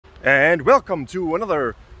And welcome to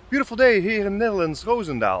another beautiful day here in the Netherlands,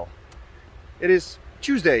 Roosendaal. It is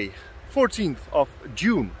Tuesday, 14th of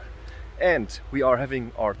June, and we are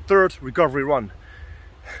having our third recovery run.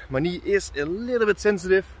 My knee is a little bit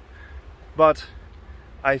sensitive, but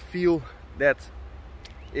I feel that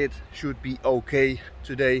it should be okay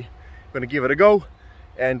today. I'm gonna give it a go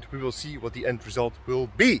and we will see what the end result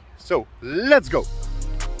will be. So let's go!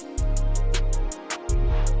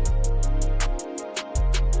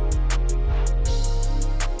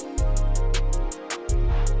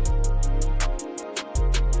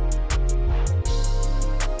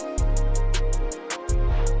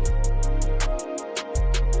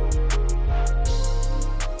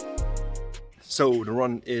 So the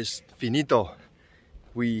run is finito.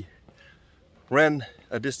 We ran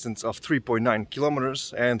a distance of 3.9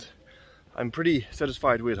 kilometers and I'm pretty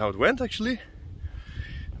satisfied with how it went actually.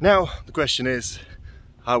 Now the question is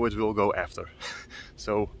how it will go after.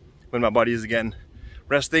 So when my body is again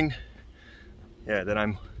resting, then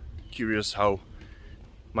I'm curious how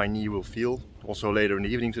my knee will feel also later in the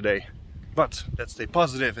evening today. But let's stay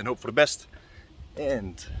positive and hope for the best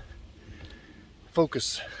and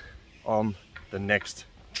focus on the next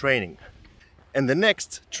training. And the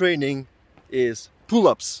next training is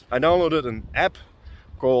pull-ups. I downloaded an app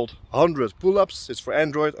called 100 Pull-ups. It's for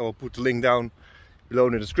Android. I will put the link down below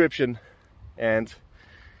in the description, and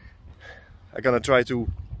I'm gonna try to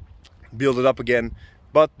build it up again,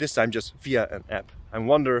 but this time just via an app. I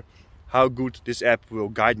wonder how good this app will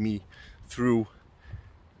guide me through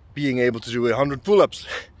being able to do 100 pull-ups.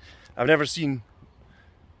 I've never seen,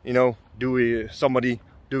 somebody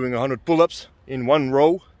doing 100 pull-ups in one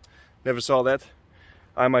row. Never saw that.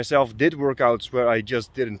 I myself did workouts where I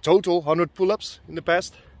just did in total 100 pull-ups in the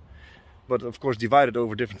past, but of course divided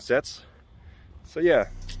over different sets. So yeah,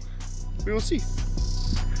 we will see.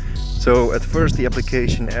 So at first the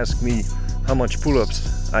application asked me how much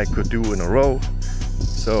pull-ups I could do in a row.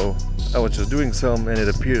 So I was just doing some and it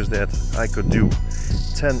appears that I could do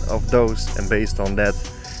 10 of those, and based on that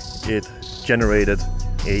it generated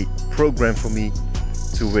a program for me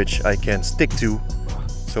to which I can stick to,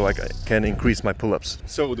 so I can increase my pull-ups.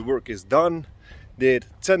 So the work is done. Did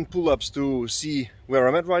 10 pull-ups to see where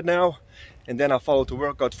I'm at right now, and then I followed the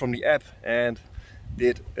workout from the app and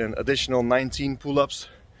did an additional 19 pull-ups.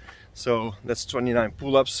 So that's 29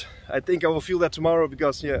 pull-ups. I think I will feel that tomorrow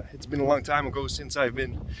because it's been a long time ago since I've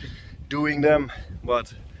been doing them,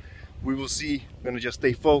 but we will see. I'm gonna just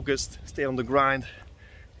stay focused, stay on the grind,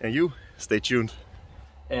 and you stay tuned.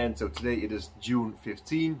 And so today it is June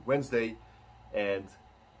 15, Wednesday, and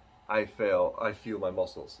I feel my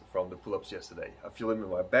muscles from the pull-ups yesterday. I feel them in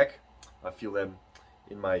my back, I feel them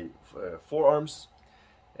in my forearms,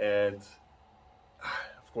 and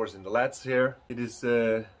of course in the lats here. It is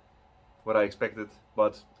what I expected,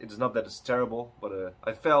 but it is not that it's terrible, but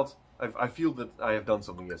I feel that I have done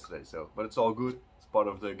something yesterday, but it's all good. It's part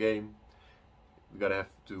of the game. We gotta have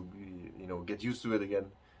to get used to it again.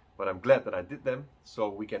 But I'm glad that I did them, so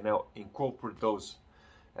we can now incorporate those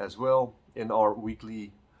as well in our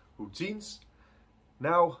weekly routines.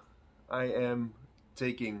 Now I am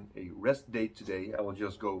taking a rest day today. I will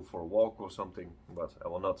just go for a walk or something, but I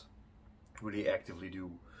will not really actively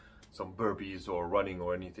do some burpees or running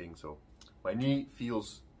or anything. So my knee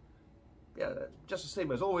feels just the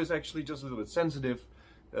same as always, actually, just a little bit sensitive,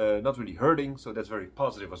 not really hurting, so that's very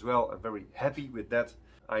positive as well. I'm very happy with that.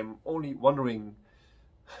 I'm only wondering,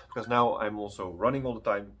 because now I'm also running all the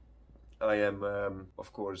time, I am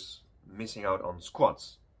of course missing out on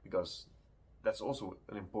squats, because that's also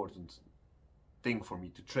an important thing for me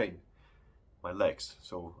to train my legs.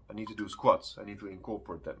 So I need to do squats, I need to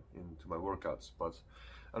incorporate them into my workouts, but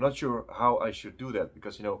I'm not sure how I should do that,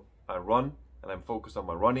 because I run and I'm focused on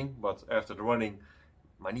my running, but after the running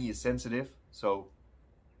my knee is sensitive, so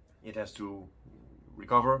it has to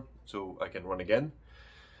recover so I can run again.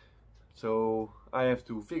 So I have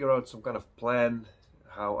to figure out some kind of plan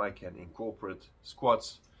how I can incorporate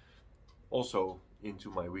squats also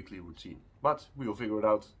into my weekly routine. But we will figure it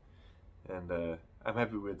out, and I'm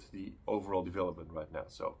happy with the overall development right now.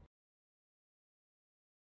 So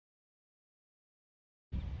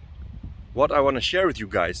what I want to share with you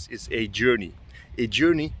guys is a journey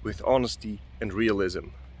with honesty and realism.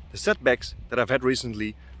 The setbacks that I've had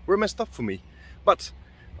recently were messed up for me, but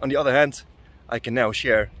on the other hand, I can now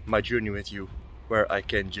share my journey with you, where I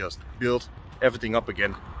can just build everything up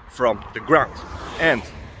again from the ground. And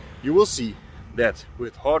you will see that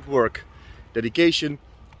with hard work, dedication,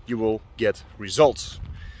 you will get results.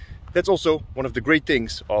 That's also one of the great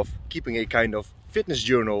things of keeping a kind of fitness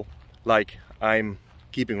journal like I'm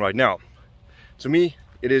keeping right now. To me,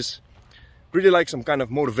 it is really like some kind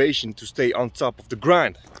of motivation to stay on top of the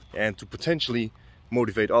grind and to potentially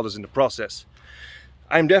motivate others in the process.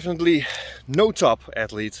 I'm definitely no top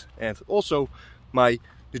athlete, and also my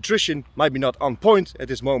nutrition might be not on point at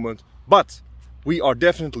this moment, but we are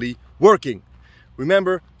definitely working.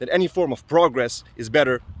 Remember that any form of progress is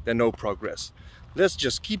better than no progress. Let's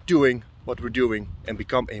just keep doing what we're doing and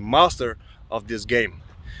become a master of this game.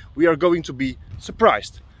 We are going to be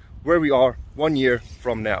surprised where we are 1 year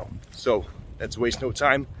from now. So let's waste no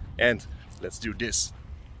time and let's do this.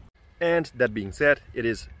 And that being said, it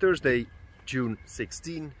is Thursday, June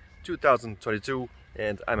 16, 2022,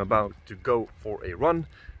 and I'm about to go for a run.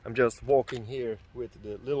 I'm just walking here with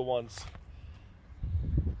the little ones,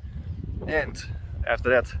 and after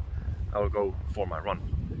that I will go for my run.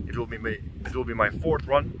 It will be my fourth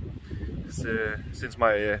run since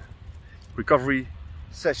my recovery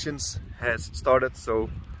sessions has started, so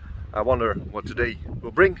I wonder what today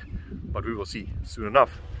will bring, but we will see soon enough.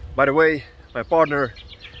 By the way, my partner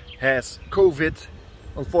has COVID,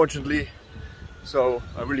 unfortunately, so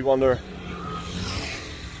I really wonder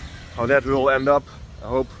how that will end up. I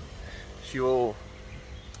hope she will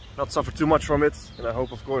not suffer too much from it, and I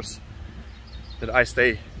hope, of course, that I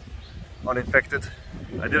stay uninfected.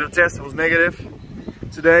 I did a test, it was negative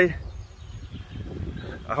today.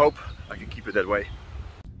 I hope I can keep it that way.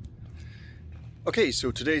 Okay, so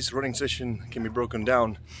today's running session can be broken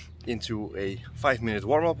down into a 5-minute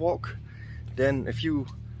warm-up walk, then a few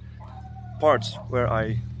parts where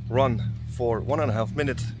I run for 1.5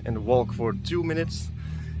 minutes and walk for 2 minutes,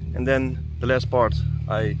 and then the last part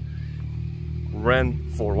I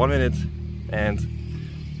ran for 1 minute and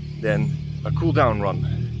then a cool down run,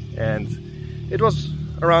 and it was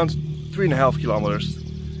around 3.5 kilometers.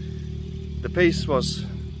 The pace was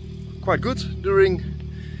quite good during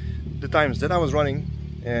the times that I was running,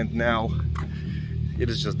 and now it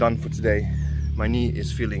is just done for today. My knee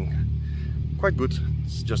is feeling quite good,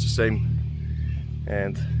 it's just the same,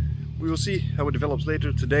 and we will see how it develops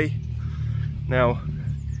later today. Now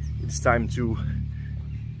it's time to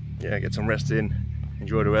get some rest in,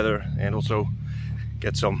 enjoy the weather, and also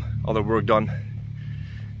get some other work done.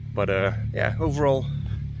 But yeah, overall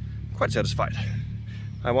quite satisfied.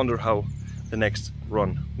 I wonder how the next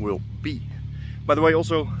run will be. By the way,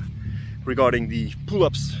 also regarding the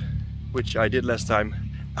pull-ups, which I did last time,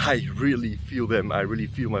 I really feel them. I really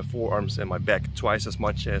feel my forearms and my back twice as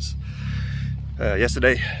much as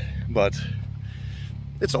yesterday, but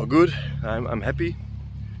it's all good. I'm happy,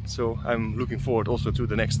 so I'm looking forward also to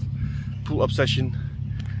the next pull-up session.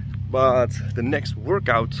 But the next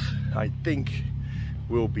workout, I think,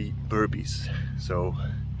 will be burpees, so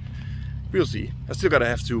we'll see. I still gotta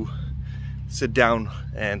have to sit down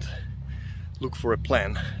and look for a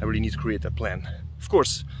plan. I really need to create that plan. Of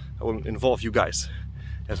course, I will involve you guys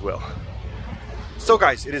as well. So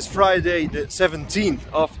guys, it is Friday the 17th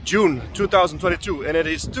of June 2022, and it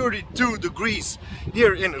is 32 degrees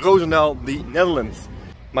here in Roosendaal, the Netherlands.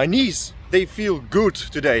 My knees, they feel good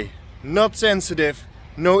today. Not sensitive,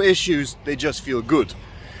 no issues, they just feel good.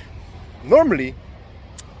 Normally,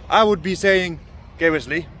 I would be saying, okay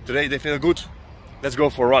Wesley, today they feel good, let's go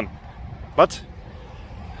for a run. But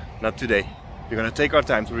not today. We're gonna take our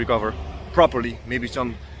time to recover properly. Maybe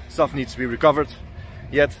some stuff needs to be recovered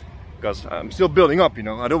yet, because I'm still building up, you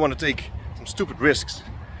know. I don't want to take some stupid risks,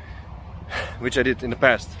 which I did in the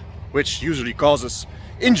past, which usually causes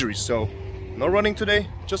injuries. So no running today,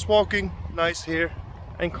 just walking, nice here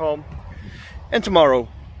and calm. And tomorrow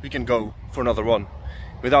we can go for another run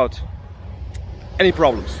without any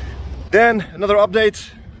problems. Then another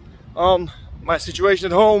update on my situation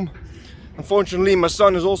at home. Unfortunately, my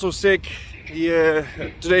son is also sick. He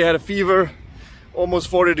today had a fever, almost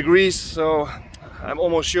 40 degrees, so I'm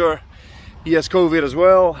almost sure he has COVID as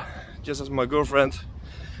well, just as my girlfriend.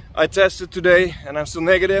 I tested today and I'm still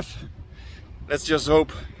negative. Let's just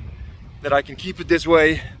hope that I can keep it this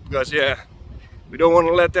way, because yeah, we don't want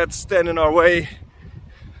to let that stand in our way.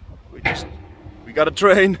 We gotta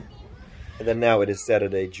train. And then now it is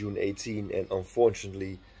Saturday, June 18, and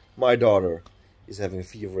unfortunately my daughter is having a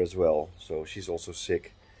fever as well, so she's also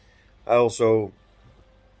sick. I also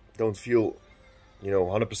don't feel,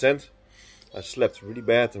 100%. I slept really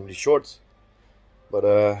bad and really short, but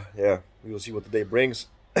yeah, we will see what the day brings.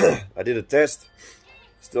 I did a test,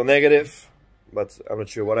 still negative, but I'm not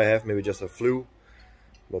sure what I have, maybe just a flu.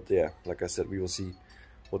 But yeah, like I said, we will see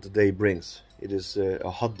what the day brings. It is a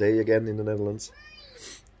hot day again in the Netherlands,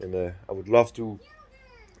 and I would love to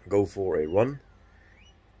go for a run,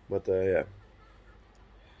 but yeah,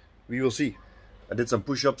 we will see. I did some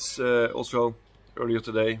push-ups also earlier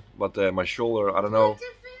today, but my shoulder, I don't know.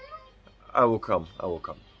 I will come.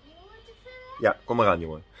 Ja, kom maar aan,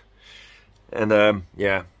 jongen. And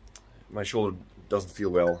yeah, my shoulder doesn't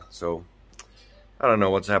feel well, so I don't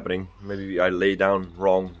know what's happening. Maybe I lay down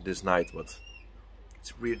wrong this night, but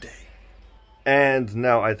it's a weird day. And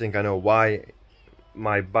now I think I know why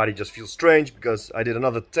my body just feels strange, because I did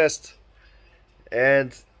another test,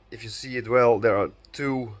 and if you see it well, there are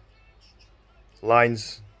two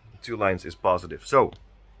lines is positive, so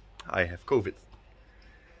I have COVID.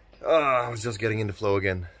 I was just getting in the flow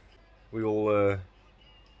again. We will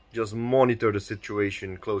just monitor the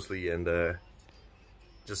situation closely and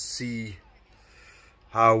just see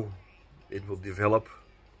how it will develop.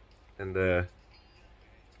 And I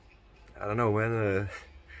don't know, man.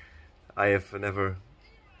 I have never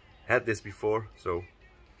had this before, so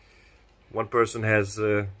one person has,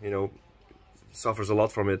 you know, suffers a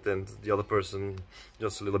lot from it, and the other person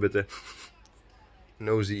just a little bit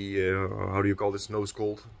nosy, how do you call this, nose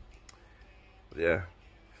cold. But yeah,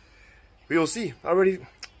 we will see. Already,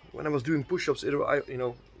 when I was doing push-ups, you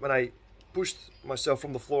know, when I pushed myself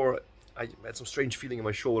from the floor, I had some strange feeling in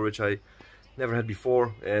my shoulder, which I never had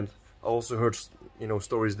before. And I also heard, you know,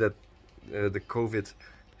 stories that the COVID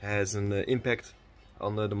has an impact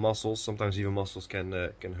on the muscles. Sometimes even muscles can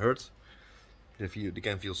hurt. They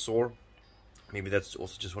can feel sore. Maybe that's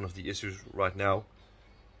also just one of the issues right now.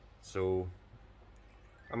 So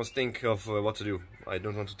I must think of what to do. I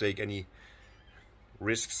don't want to take any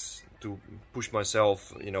risks to push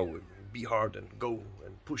myself, you know, be hard and go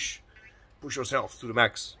and push yourself to the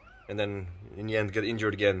max, and then in the end get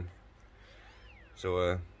injured again.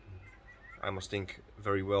 So I must think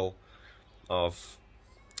very well of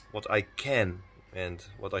what I can and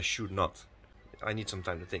what I should not. I need some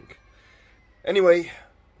time to think. Anyway,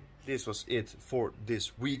 this was it for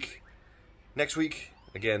this week. Next week,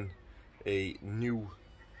 again, a new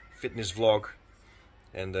fitness vlog.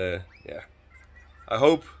 And yeah, I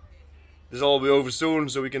hope this all will be over soon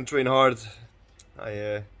so we can train hard.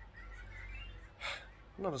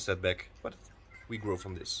 Not a setback, but we grow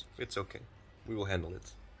from this. It's okay. We will handle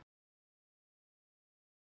it.